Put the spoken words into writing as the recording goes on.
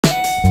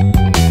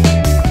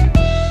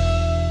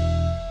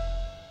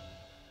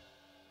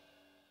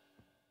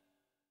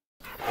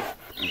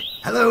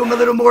Hello, my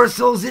little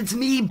morsels. It's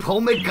me,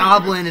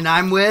 PolemicGoblin, and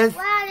I'm with...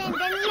 Wow, and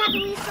then we had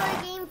to restart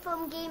a game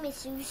from game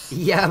issues.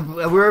 Yeah,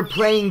 we're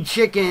playing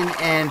chicken,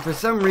 and for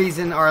some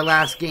reason our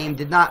last game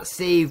did not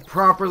save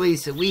properly,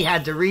 so we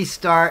had to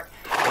restart.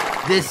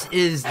 This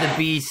is the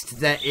beast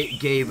that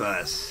it gave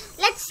us.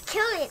 Let's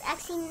kill it.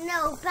 Actually,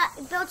 no.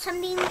 Build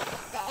something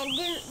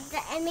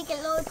and make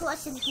it lower to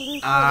us and we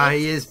can kill it.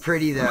 He is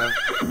pretty, though.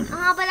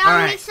 But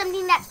I'll make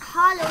something that's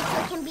hollow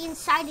so it can be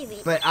inside of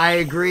it. But I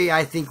agree.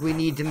 I think we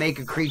need to make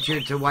a creature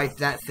to wipe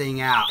that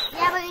thing out.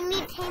 Yeah, but we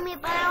need to tame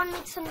it, but I want to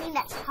make something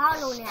that's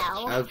hollow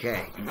now.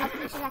 Okay. A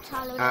creature that's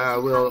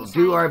hollow. We'll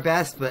do our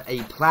best, but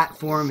a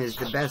platform is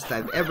the best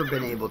I've ever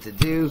been able to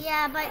do.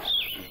 Yeah, but...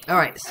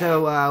 Alright,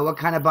 so what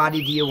kind of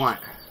body do you want?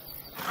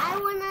 I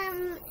want to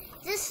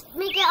just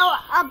make it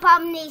an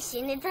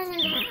abomination. It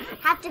doesn't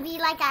have to be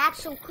like an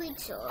actual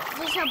creature.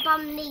 Just an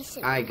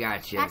abomination. I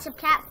got you. That's a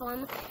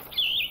platform.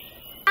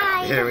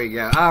 There we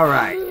go.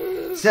 Alright.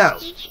 So,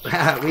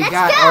 we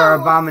got our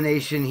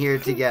abomination here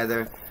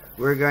together.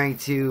 We're going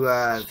to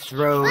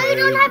throw But we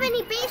don't have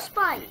any base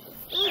body.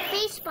 We need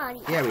base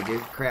body. Yeah, we do.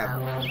 Crap.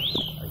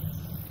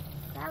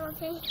 That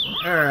okay?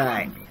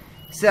 Alright.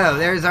 So,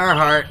 there's our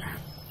heart.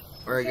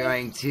 We're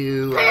going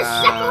to... Put a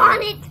sucker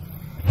on it.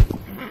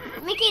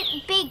 Make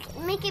it big.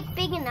 Make it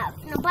big enough.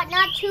 No, but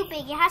not too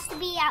big. It has to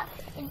be out.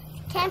 It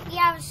can't be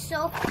out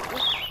so...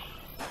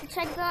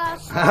 Try to go out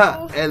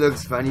so... It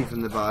looks funny from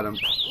the bottom.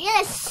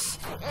 Yes!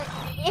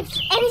 If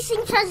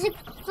anything tries to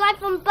fly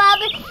from above,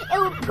 it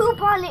will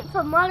poop on it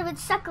from all of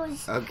its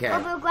suckers. Okay. Or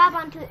we'll grab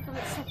onto it from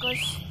its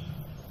suckers.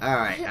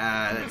 Alright,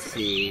 let's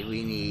see.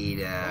 We need,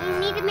 We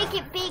need to make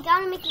it big. I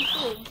want to make it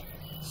big.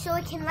 So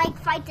it can, like,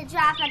 fight the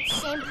giraffe at the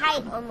same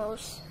height,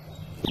 almost.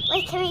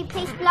 Wait, can we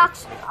place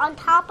blocks on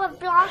top of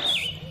blocks?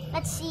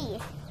 Let's see.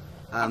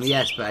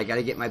 Yes, but I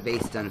gotta get my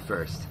base done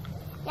first.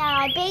 Yeah,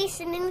 our base,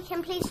 and then we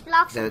can place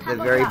blocks on top The of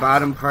very blocks.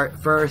 bottom part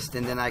first,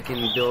 and then I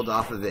can build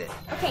off of it.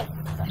 Okay.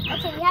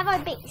 Okay, we have our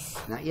base.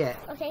 Not yet.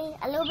 Okay,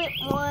 a little bit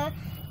more.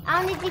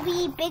 I want it to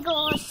be bigger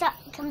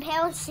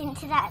comparison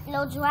to that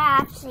little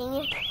giraffe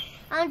thing.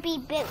 I want it to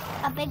be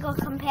a bigger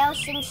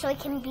comparison so it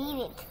can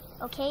beat it.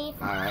 Okay?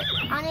 Alright.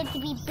 I want it to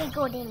be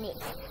bigger than it.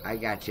 I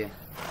got you.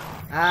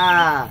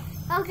 Ah!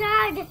 Oh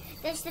god,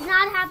 this did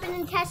not happen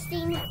in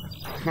testing.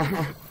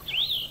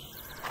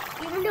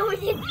 Even though we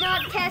did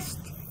not test.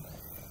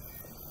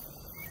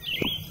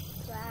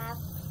 Wow.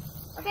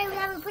 Okay, we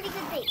have a pretty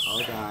good base.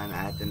 Hold on, I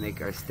have to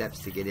make our steps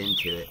to get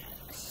into it.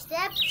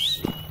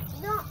 Steps?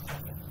 No.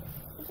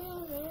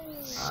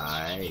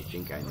 I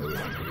think I know what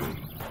I'm doing.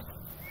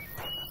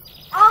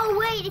 Oh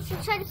wait, if you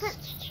try to put,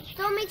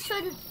 don't make sure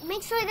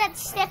that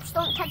steps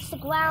don't touch the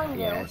ground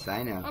though. Yes,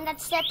 I know. And that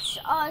steps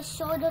are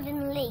shorter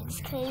than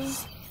legs,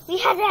 cause we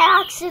had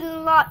that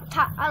accident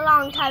a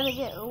long time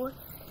ago.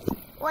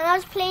 When I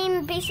was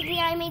playing, basically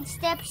I made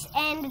steps,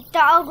 and the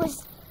dog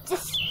was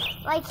just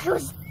like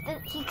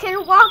he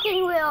couldn't walk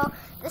anywhere.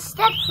 The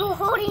steps were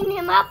holding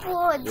him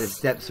upwards. The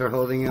steps are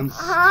holding him.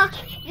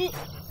 He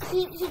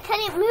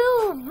couldn't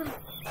move.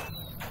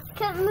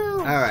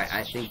 Alright,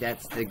 I think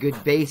that's the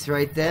good base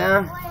right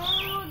there.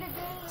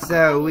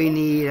 So we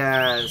need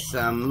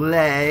some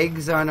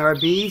legs on our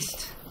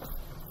beast.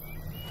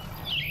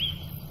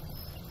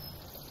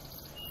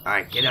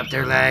 Alright, get up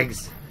there,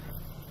 legs.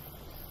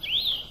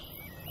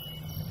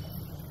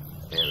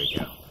 There we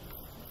go.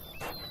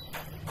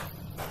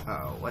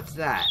 Oh, what's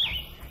that?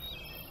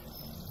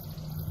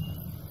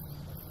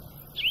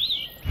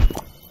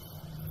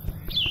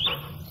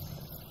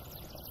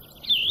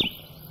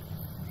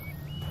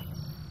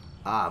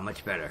 Ah,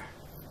 much better.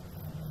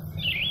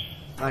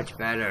 Much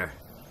better.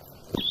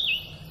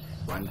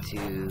 1,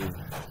 2,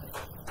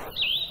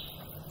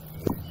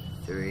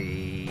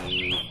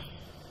 3,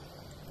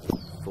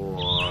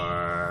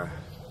 4,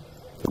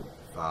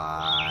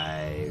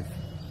 5,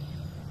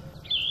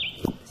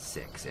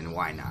 6, and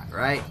why not,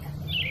 right?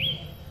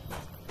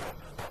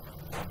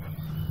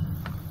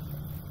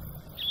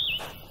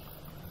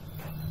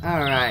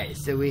 Alright,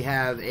 so we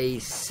have a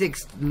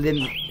six-legged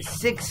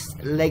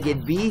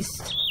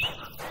beast.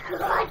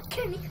 God,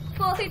 can you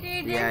put it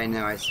in? Yeah, I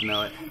know, I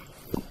smell it.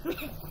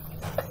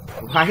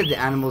 Why do the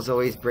animals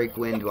always break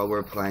wind while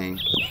we're playing?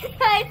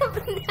 I don't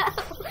know.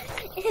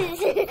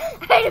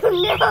 I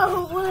don't know.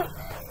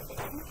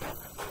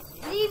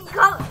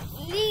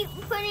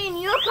 Put in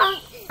your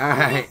comments.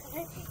 Alright.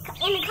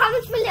 In the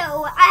comments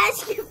below,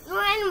 ask if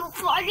your animal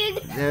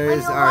farted.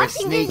 There's our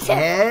snake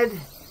head.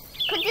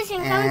 Put this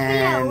in comments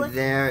below. And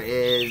there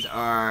is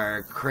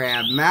our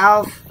crab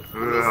mouth.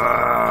 Put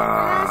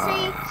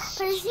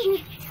this in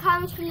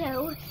comments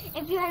below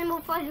if your animal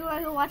farted while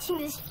you're watching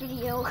this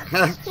video.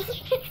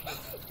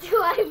 Do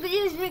our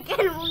videos make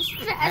animals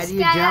stressed? How do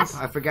you jump?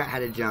 I forgot how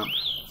to jump.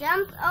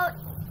 Jump? Oh,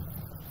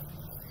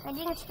 I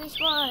think it's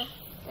spacebar.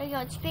 There you go,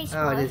 it's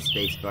spacebar. Oh, it is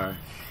spacebar.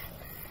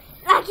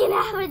 Like it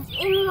happens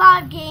in a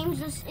lot of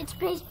games, it's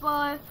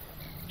spacebar.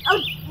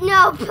 Oh,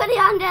 no, put it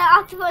on the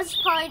octopus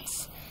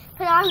parts.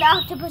 Put it on the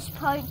octopus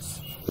parts.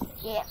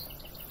 Yeah.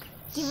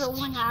 Give it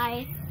one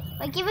eye.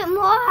 But give it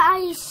more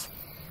eyes.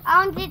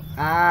 I want it.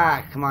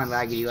 Ah, come on,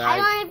 laggy lag. I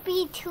don't want it to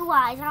be 2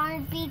 eyes. I want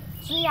it to be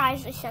 3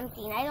 eyes or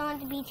something. I don't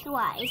want it to be 2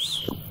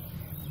 eyes.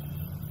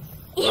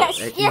 Yes,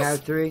 Let yes. you have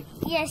 3?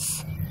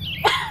 Yes.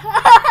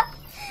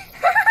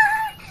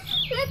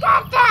 Look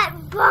at that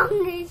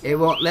bonus. It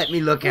won't let me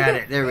look at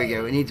it. There we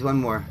go. It needs 1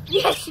 more.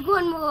 Yes,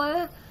 1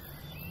 more.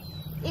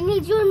 It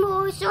needs 1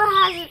 more, so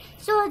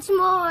it's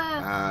more.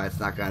 It's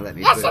not gonna let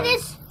me. Yes, put it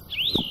is.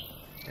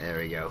 There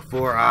we go.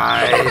 4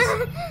 eyes.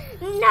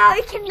 No,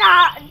 it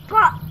cannot.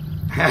 But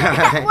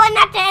one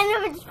at the end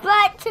of its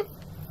butt.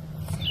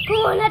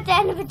 Put one at the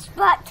end of its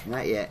butt.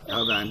 Not yet.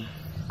 Hold on.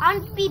 I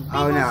want to be big.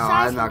 Oh no,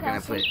 size I'm not gonna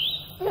comparison.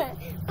 put it.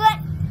 But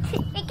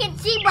it can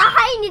see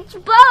behind its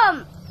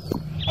bum.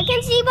 It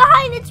can see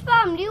behind its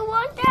bum. Do you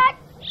want that?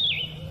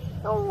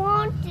 Don't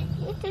want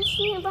it to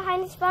see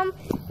behind its bum.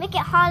 Make it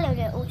hollow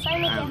though. Try to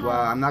make it hollow.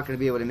 Well, I'm not gonna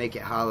be able to make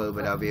it hollow,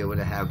 but I'll be able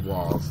to have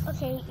walls.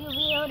 Okay, you'll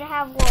be able to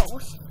have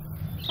walls.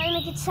 Try to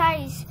make it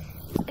size,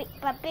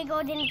 but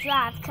bigger than a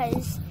giraffe,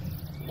 cause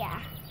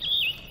yeah.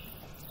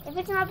 If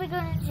it's not bigger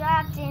than a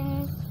giraffe,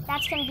 then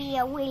that's gonna be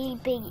a really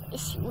big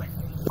issue.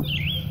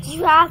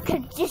 Giraffe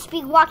could just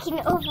be walking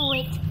over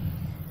it,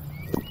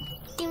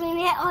 doing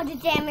it all the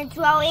damage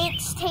while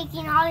it's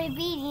taking all the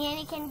beating, and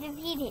it can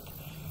defeat it.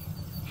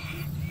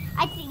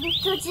 I think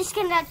it's just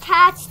gonna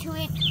attach to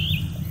it.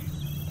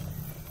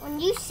 When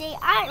you say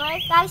I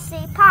like, I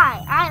say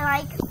pie. I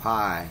like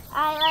pie.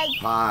 I like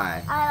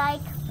pie. I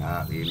like.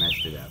 Oh, you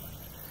messed it up.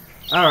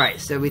 All right,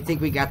 so we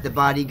think we got the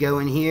body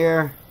going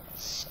here.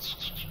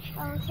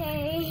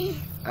 Okay.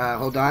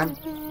 Hold on.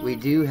 We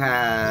do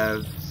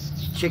have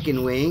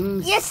chicken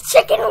wings. Yes,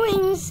 chicken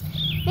wings.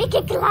 Make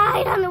it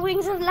glide on the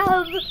wings of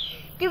love.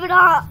 Give it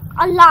a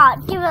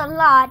lot. Give it a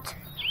lot.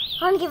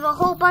 I'm gonna give a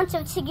whole bunch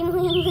of chicken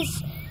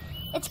wings.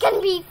 It's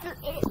gonna be.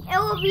 It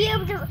will be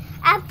able to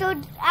after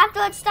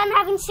it's done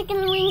having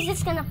chicken wings.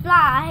 It's gonna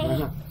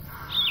fly.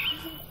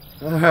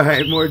 All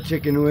right, more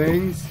chicken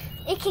wings.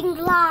 It can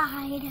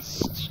glide.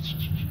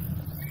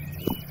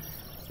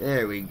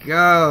 There we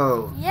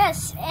go.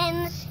 Yes,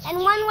 and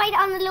one right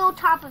on the little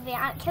top of it.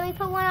 Can we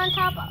put one on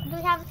top? Do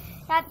we have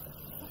that?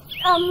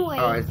 Wait.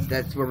 Oh,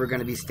 that's where we're going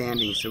to be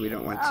standing, so we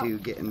don't want to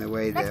get in the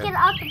way there. Let's get an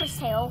octopus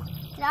tail.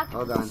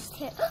 Hold on.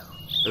 Tail.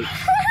 Oops,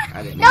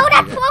 I didn't No, mean to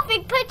that's do that.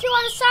 perfect. Put 2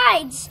 on the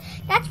sides.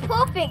 That's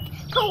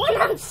perfect. Put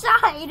one on the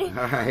side.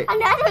 All right.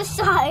 Another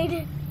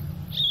side.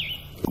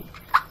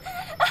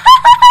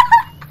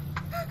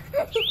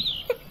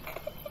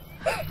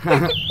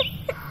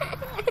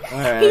 All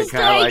right, I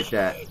kind of like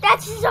that.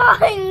 That's his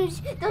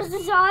arms. Those are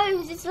his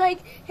arms. It's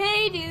like,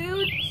 hey,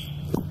 dude.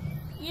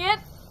 Yep.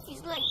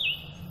 He's like,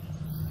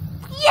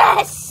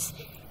 yes,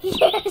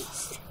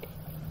 yes.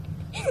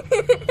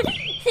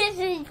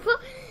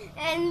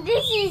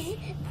 This is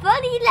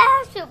Funny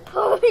Laughs with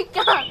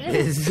PolemicGoblin.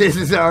 This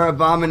is our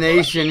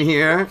abomination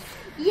here.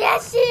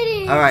 Yes, it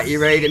is. All right,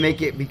 you ready to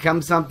make it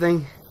become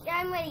something? Yeah,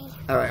 I'm ready.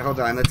 All right, hold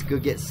on. Let's go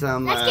get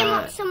some. Let's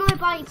get some more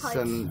body parts.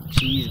 Some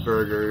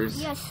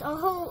cheeseburgers. Yes, a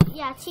whole,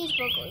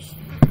 cheeseburgers.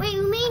 Wait,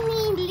 we may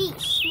need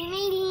leash. We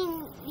may need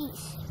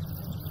leash.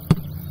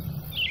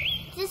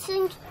 Just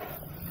think.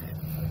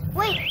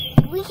 Wait,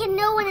 we can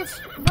know when it's.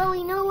 Well,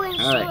 we know when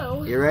it's All slow.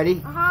 right, you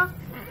ready? Uh huh.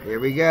 Here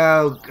we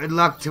go. Good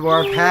luck to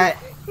our pet.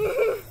 the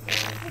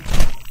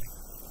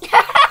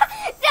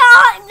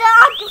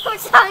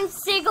octopus on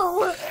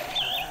Siggle.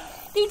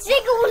 The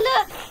Siggle,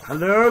 look.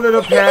 Hello,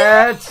 little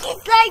pet. It's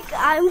like,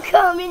 I'm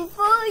coming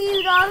for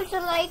you. Dogs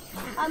are like,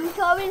 I'm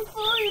coming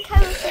for you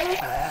kind of thing.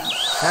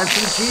 Have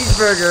some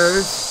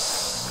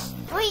cheeseburgers.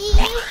 Wait,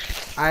 you.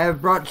 I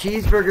have brought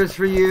cheeseburgers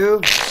for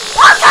you.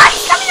 Oh God,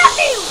 he's coming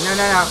after you.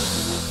 No.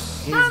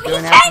 He's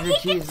going he after the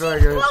can't eat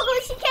cheeseburgers.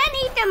 He can't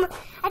eat them.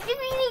 I think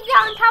we need to get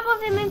on top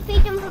of him and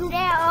feed him from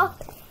there.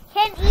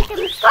 Can't eat them.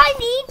 He's trying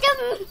to eat them.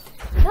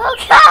 Oh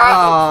God.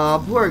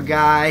 Oh, poor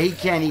guy. He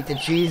can't eat the I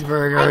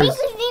cheeseburgers.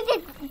 think we need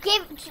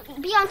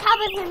to be on top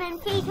of him and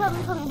feed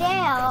him from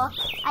there.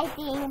 I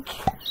think.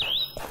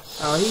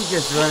 Oh, he's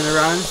just running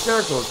around in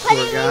circles, But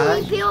poor in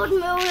guy. the build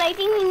mode, I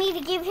think we need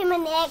to give him a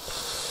neck.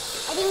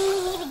 I think we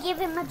need to give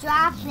him a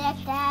drop neck,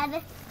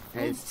 Dad.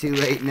 It's too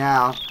late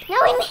now. No,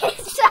 we need a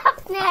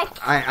drop neck.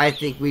 I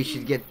think we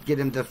should get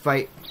him to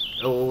fight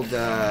old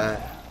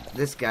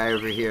this guy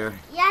over here.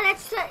 Yeah,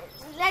 that's that.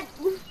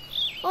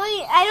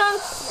 Wait, I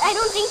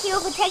don't think he'll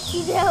protect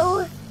you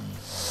though.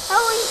 How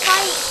will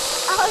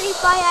he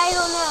fight? I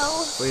don't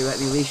know. Will you let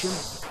me leash him?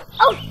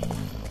 Oh,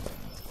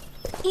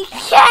 you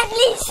can't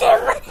leash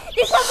him.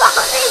 This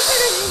abomination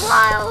is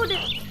wild.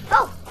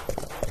 Oh,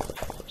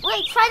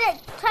 wait, try to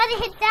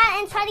hit that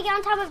and try to get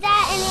on top of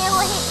that, and it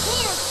will hit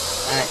him.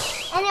 Alright.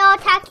 And it will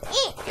attack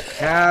it.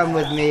 Come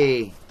with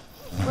me.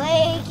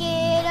 Wake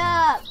it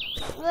up.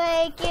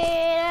 Wake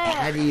it up.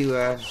 How do you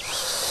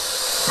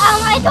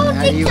I don't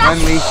how do think you drops.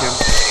 unleash him?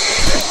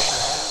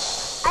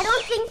 I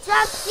don't think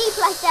drops sleep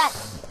like that.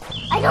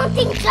 I don't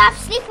think drops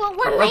sleep with one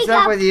What's leg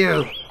up up. with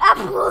you?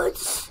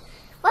 Upwards.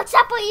 What's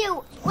up with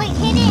you? Wait,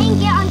 hit it and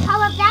get on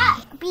top of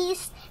that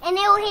beast, and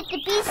it will hit the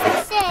beast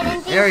instead.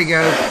 And There he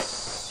goes.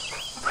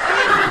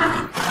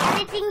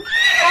 I think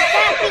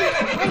that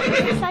beast.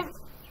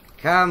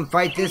 Come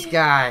fight this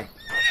guy.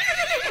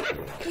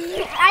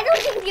 I don't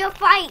think you'll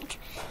fight.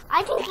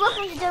 I think both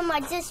of them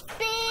are just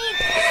big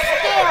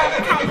scale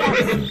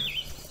tigers.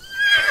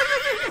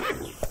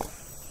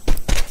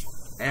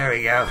 There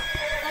we go.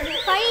 Are they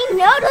fighting?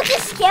 No, they're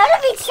just scared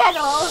of each other.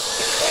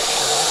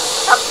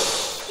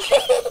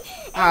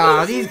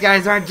 Oh, these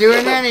guys aren't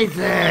doing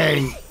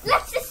anything.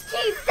 Let's just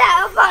keep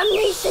that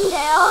abomination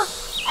there.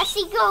 I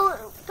see.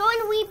 Go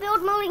in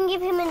rebuild mode and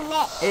give him a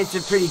neck. It's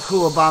a pretty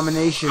cool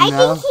abomination, I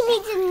though. think he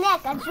needs a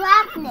neck, a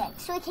giraffe neck,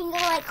 so he can go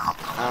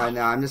like.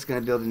 No, I'm just gonna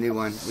build a new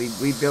one.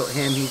 We built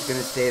him. He's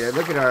gonna stay there.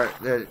 Look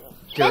at the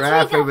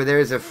giraffe over there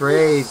is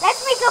afraid.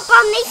 Let's make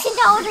abomination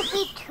that will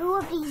defeat 2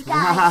 of these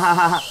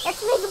guys.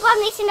 Let's make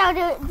abomination that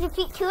will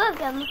defeat 2 of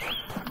them.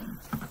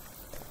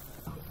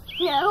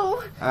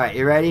 No. All right,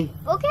 you ready?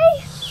 Okay.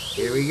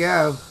 Here we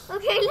go.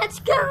 Okay, let's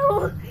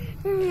go.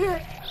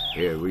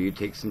 Here, will you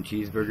take some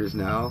cheeseburgers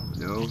now?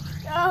 No?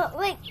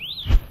 Wait.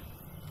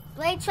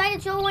 Wait, try to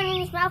throw one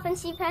in his mouth and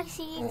see if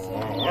he eats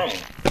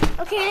it.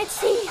 Okay, let's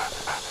see.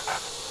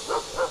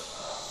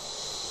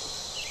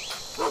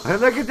 Oh,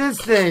 look at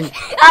this thing.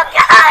 Oh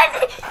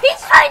God!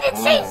 He's trying to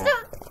chase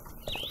them.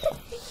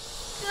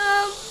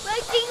 I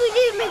think we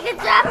didn't make the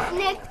giraffe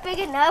neck big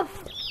enough.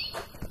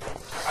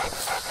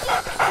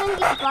 Trying to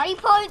get body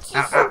parts.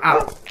 Ow, ow, ow.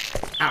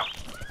 Ow.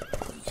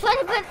 Try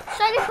to put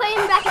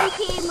him back in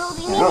PA mode.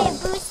 We need to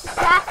boost the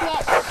giraffe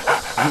neck.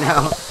 No.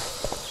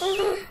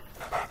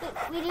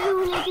 We do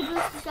need to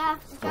boost the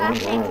giraffe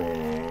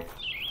neck.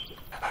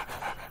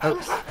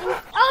 Oops.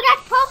 Oh,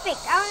 that's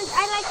perfect. I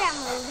like that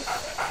move.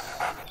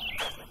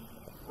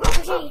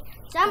 Okay,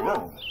 jump.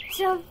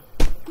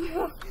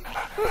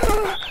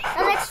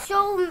 Now let's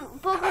show him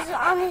focus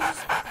on his.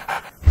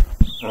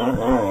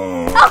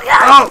 Oh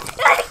God! Oh.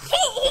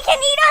 He can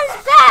eat on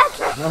his back.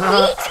 He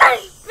eats on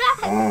his back.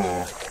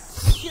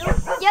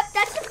 Yep,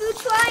 that's a food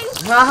slime.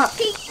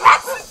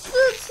 That's a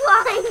food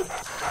slime.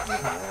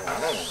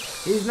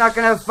 He's not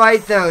gonna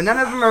fight though. None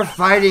of them are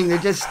fighting. They're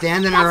just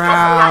standing That's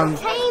around.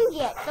 They're not tamed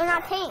yet. They're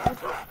not tamed.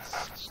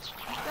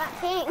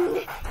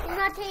 They're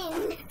not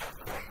tamed.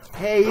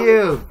 Hey,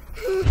 you.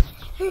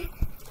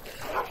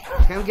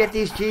 Come get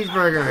these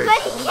cheeseburgers.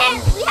 But he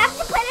can't. We have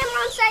to put him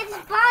outside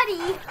his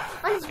body.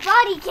 On his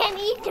body, he can't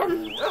eat them.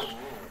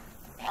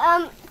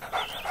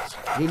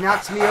 He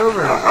knocks me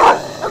over.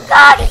 Oh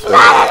God, he's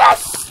mad at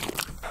us.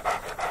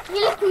 He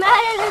looked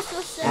mad at us.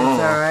 It's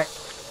alright.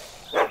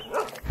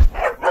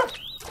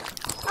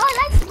 Oh, I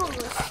like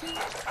bubbles.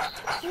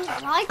 He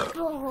likes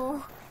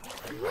bubbles.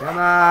 Come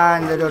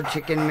on, little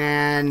chicken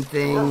man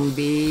thing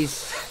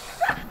beast.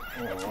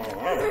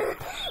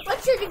 What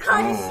should we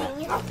call this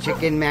thing?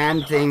 Chicken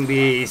man thing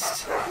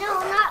beast. No,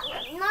 not.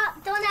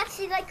 Don't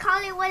actually call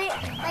it what it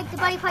the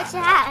body parts it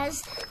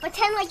has.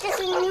 Pretend like this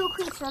is a new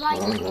creature.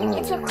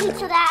 It's a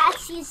creature that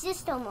actually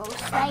exists almost.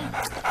 Like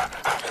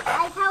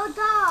how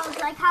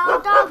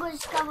a dog was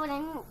discovered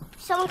and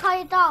someone called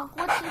it a dog.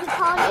 What should we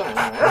call it?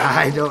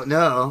 I don't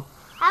know.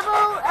 How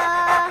about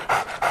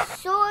a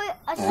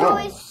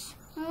Saurus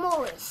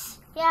Morris?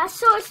 Yeah, a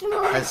Saurus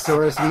Morris. A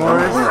Saurus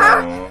Morris?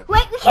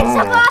 Wait, we can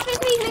step off if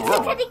we make it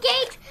to the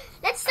gate.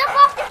 Let's step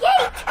off the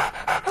gate.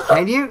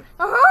 Can you?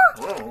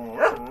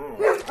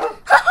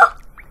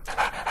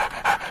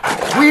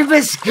 We've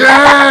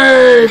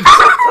escaped!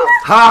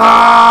 Ha!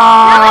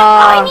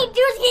 All we need to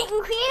do is get in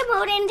creative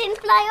mode and then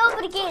fly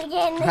over the gate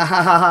again.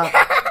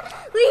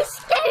 We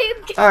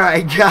escaped.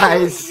 Alright,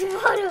 guys.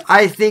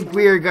 I think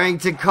we are going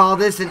to call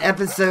this an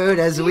episode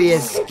as we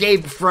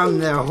escaped from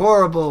the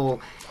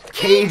horrible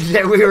cage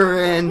that we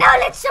were in. Now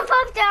let's jump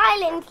off the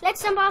island.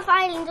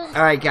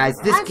 Alright, guys.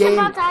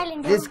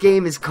 This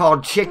game is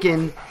called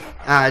Chicken.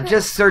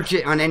 Just search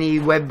it on any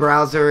web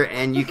browser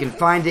and you can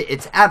find it.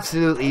 It's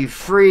absolutely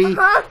free.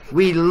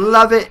 We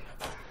love it.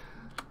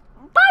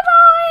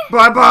 Bye-bye.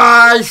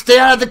 Bye-bye. Stay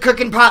out of the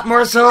cooking pot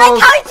morsels.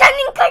 Like how it's done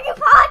in cooking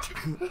pot.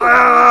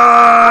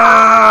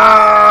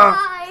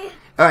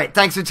 Alright,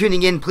 thanks for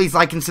tuning in. Please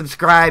like and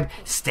subscribe.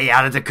 Stay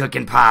out of the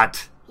cooking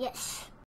pot. Yes.